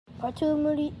Part 2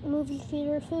 movie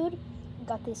theater food.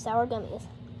 Got these sour gummies.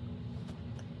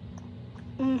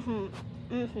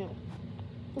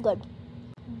 Good.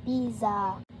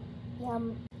 Pizza.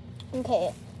 Yum.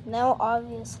 Okay, now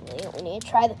obviously we need to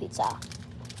try the pizza.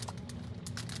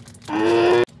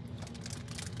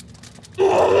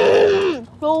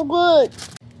 So good.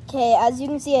 Okay, as you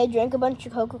can see, I drank a bunch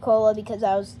of Coca-Cola because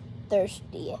I was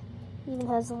thirsty. It even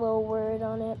has a little word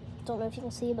on it. Don't know if you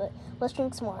can see, but let's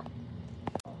drink some more.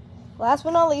 Last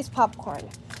but not least, popcorn.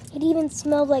 It even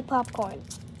smelled like popcorn.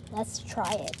 Let's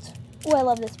try it. Oh, I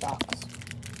love this box.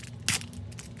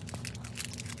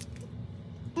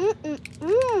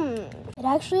 It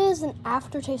actually has an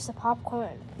aftertaste of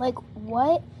popcorn. Like,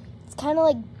 what? It's kind of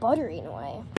like buttery in a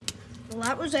way. Well,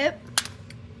 that was it.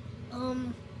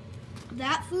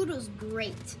 That food was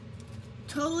great.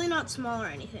 Totally not small or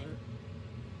anything.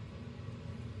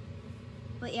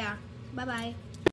 But yeah, bye-bye.